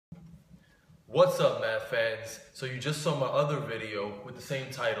What's up, math fans? So you just saw my other video with the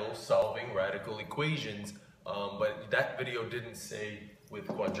same title, Solving Radical Equations, but that video didn't say with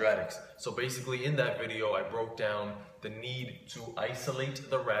quadratics. So basically in that video I broke down the need to isolate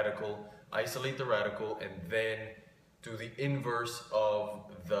the radical, and then do the inverse of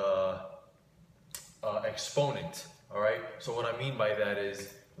the exponent, alright? So what I mean by that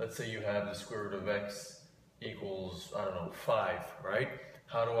is, let's say you have the square root of x equals, 5, right?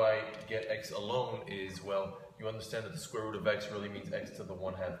 How do I get x alone is, well, you understand that the square root of x really means x to the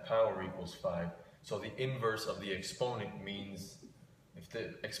 1/2 power equals 5. So the inverse of the exponent means if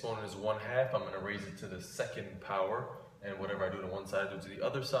the exponent is 1/2, I'm going to raise it to the second power, and whatever I do to one side, I do to the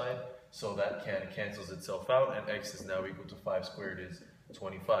other side. So that cancels itself out, and x is now equal to 5 squared is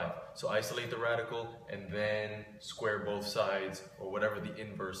 25. So isolate the radical and then square both sides, or whatever the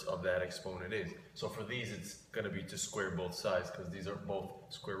inverse of that exponent is. So for these, it's going to be to square both sides because these are both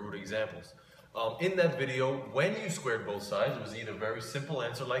square root examples. In that video, when you squared both sides, it was either a very simple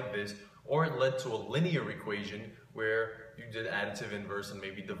answer like this, or it led to a linear equation where you did additive inverse and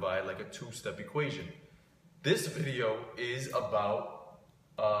maybe divide like a two-step equation. This video is about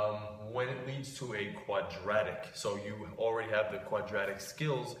when it leads to a quadratic. So you already have the quadratic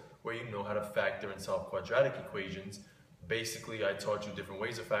skills where you know how to factor and solve quadratic equations. Basically, I taught you different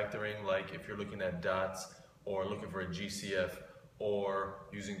ways of factoring, like if you're looking at dots or looking for a GCF or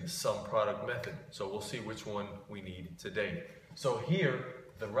using the sum product method. So we'll see which one we need today. So here,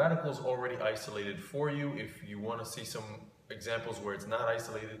 the radical is already isolated for you. If you want to see some examples where it's not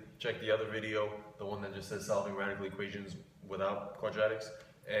isolated, check the other video, the one that just says solving radical equations without quadratics,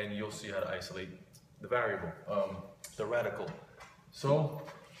 and you'll see how to isolate the variable, the radical. So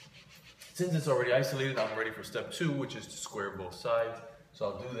since it's already isolated, I'm ready for step 2, which is to square both sides. So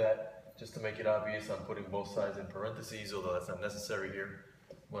I'll do that. Just to make it obvious, I'm putting both sides in parentheses, although that's not necessary here.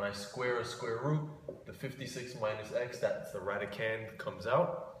 When I square a square root, the 56 minus x, that's the radicand, comes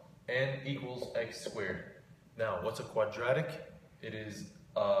out and equals x squared. Now, what's a quadratic? It is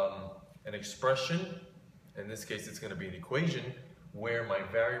an expression. In this case, it's going to be an equation where my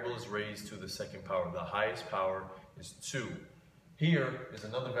variable is raised to the second power. The highest power is 2. Here is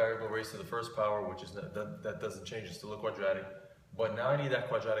another variable raised to the first power, which is that doesn't change, it's still a quadratic. But now I need that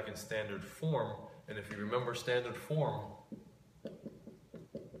quadratic in standard form, and if you remember, standard form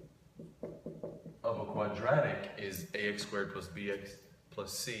of a quadratic is ax squared plus bx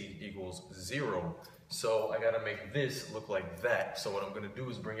plus c equals 0. So I gotta make this look like that. So what I'm gonna do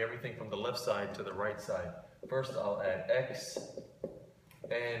is bring everything from the left side to the right side. First I'll add x,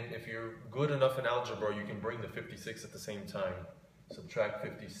 and if you're good enough in algebra, you can bring the 56 at the same time. Subtract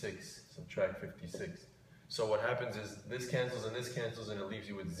 56, subtract 56. So what happens is this cancels and it leaves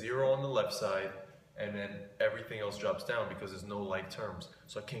you with 0 on the left side, and then everything else drops down because there's no like terms.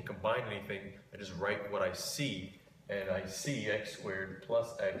 So I can't combine anything, I just write what I see, and I see x squared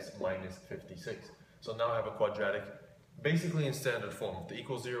plus x minus 56. So now I have a quadratic basically in standard form. If the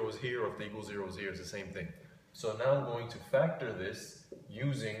equals 0 is here, or if the equals 0 is here, it's the same thing. So now I'm going to factor this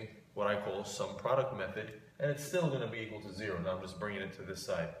using what I call sum product method, and it's still going to be equal to 0. Now I'm just bringing it to this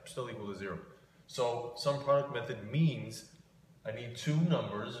side, still equal to 0. So sum product method means I need two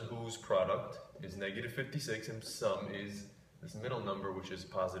numbers whose product is negative 56 and sum is this middle number, which is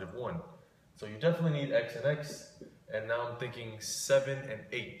positive 1. So you definitely need x and x, and now I'm thinking 7 and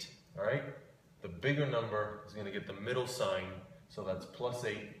 8, all right? The bigger number is going to get the middle sign, so that's plus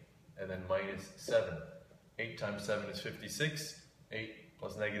 8 and then minus 7. 8 times 7 is 56, 8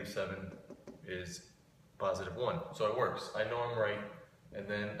 plus negative 7 is positive 1. So it works. I know I'm right, and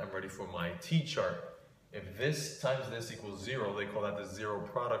then I'm ready for my t-chart. If this times this equals 0, they call that the zero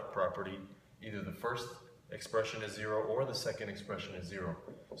product property. Either the first expression is 0 or the second expression is 0.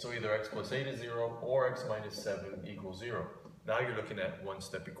 So either x plus 8 is 0 or x minus 7 equals 0. Now you're looking at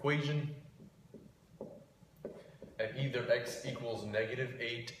one-step equation, and either x equals negative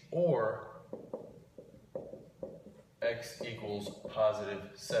 8 or x equals positive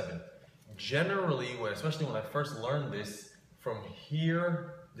 7. Generally, especially when I first learned this, from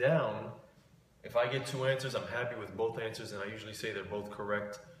here down, if I get two answers, I'm happy with both answers, and I usually say they're both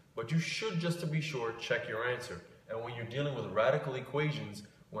correct. But you should, just to be sure, check your answer. And when you're dealing with radical equations,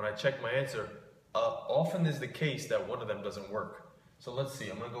 when I check my answer, often is the case that one of them doesn't work. So let's see,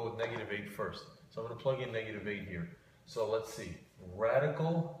 I'm going to go with negative 8 first. So I'm going to plug in negative 8 here. So let's see,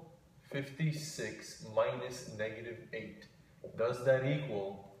 radical 56 minus negative 8. Does that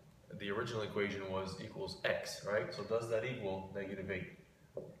equal, the original equation was equals x, right? So does that equal negative 8?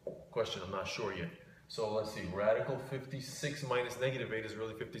 Question, I'm not sure yet. So let's see, radical 56 minus negative 8 is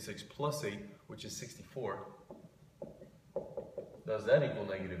really 56 plus 8, which is 64. Does that equal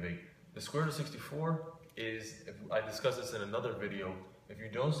negative 8? The square root of 64 is, if I discussed this in another video, if you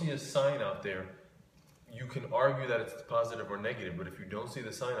don't see a sign out there, you can argue that it's positive or negative, but if you don't see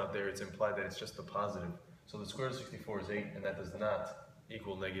the sign out there, it's implied that it's just a positive. So the square root of 64 is 8, and that does not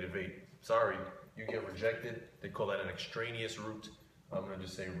equal negative 8. Sorry, you get rejected. They call that an extraneous root. I'm going to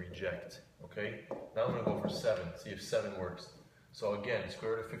just say reject, okay? Now I'm going to go for 7, see if 7 works. So again,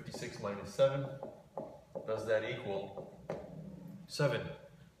 square root of 56 minus 7, does that equal 7?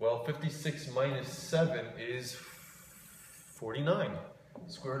 Well, 56 minus 7 is 49.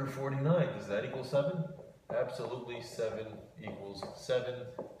 Square root of 49, does that equal 7? Absolutely, 7 equals 7.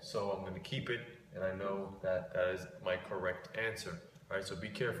 So I'm going to keep it, and I know that that is my correct answer. All right, so be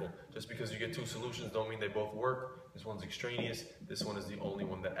careful. Just because you get 2 solutions don't mean they both work. This one's extraneous. This one is the only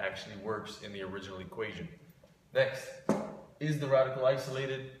one that actually works in the original equation. Next, is the radical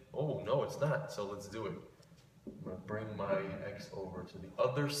isolated? Oh, no, it's not. So let's do it. I'm going to bring my x over to the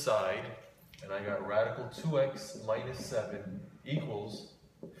other side, and I got radical 2x minus 7 equals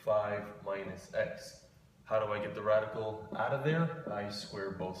 5 minus x. How do I get the radical out of there? I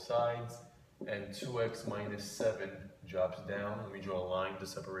square both sides, and 2x minus 7 drops down. Let me draw a line to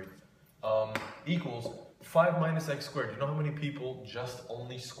separate. Equals 5 minus x squared. You know how many people just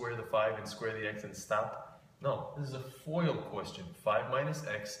only square the 5 and square the x and stop? No, this is a FOIL question. 5 minus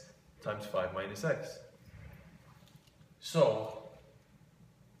x times 5 minus x. So,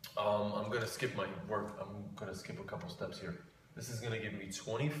 I'm going to skip my work. I'm going to skip a couple steps here. This is going to give me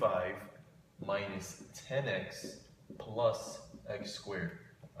 25 minus 10x plus x squared.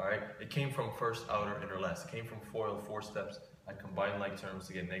 Alright, it came from first, outer, inner, last. It came from FOIL, 4 steps. I combined like terms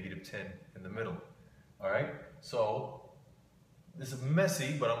to get negative 10 in the middle. Alright, so this is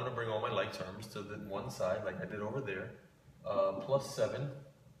messy, but I'm going to bring all my like terms to the one side like I did over there. Plus 7,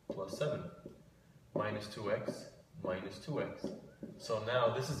 minus 2x, minus 2x. So now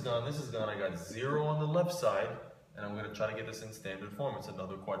this is gone, I got 0 on the left side, and I'm going to try to get this in standard form. It's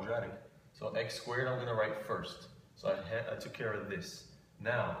another quadratic. So x squared I'm going to write first. So I took care of this.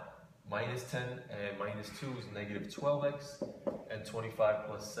 Now, minus 10 and minus 2 is negative 12x, and 25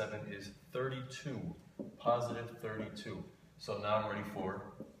 plus 7 is 32, positive 32. So now I'm ready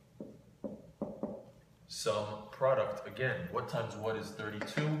for some product. Again, what times what is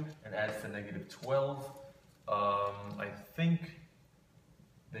 32 and adds to negative 12? I think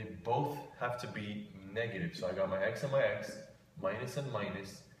they both have to be negative. So I got my x and my x, minus and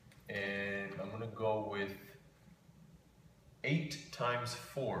minus, and I'm going to go with 8 times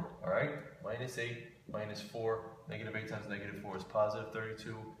 4, all right? Minus 8, minus 4, negative 8 times negative 4 is positive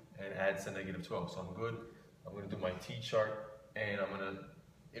 32, and adds to negative 12. So I'm good. I'm going to do my t-chart, and I'm going to,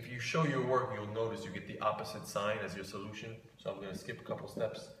 if you show your work, you'll notice you get the opposite sign as your solution. So I'm going to skip a couple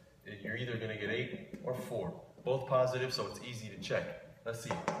steps. You're either going to get 8 or 4. Both positive, so it's easy to check. Let's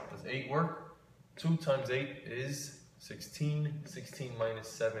see. Does 8 work? 2 times 8 is 16. 16 minus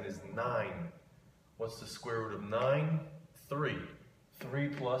 7 is 9. What's the square root of 9? 3. 3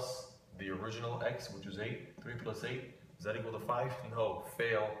 plus the original x, which was 8. 3 plus 8, does that equal to 5? No,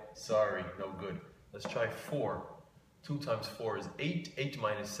 fail. Sorry, no good. Let's try 4. 2 times 4 is 8. 8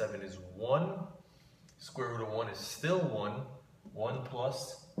 minus 7 is 1. Square root of 1 is still 1. 1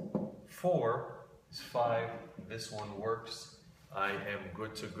 plus 4 is 5. This one works. I am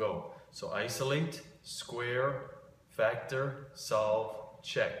good to go. So isolate, square, factor, solve,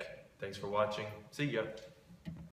 check. Thanks for watching. See ya.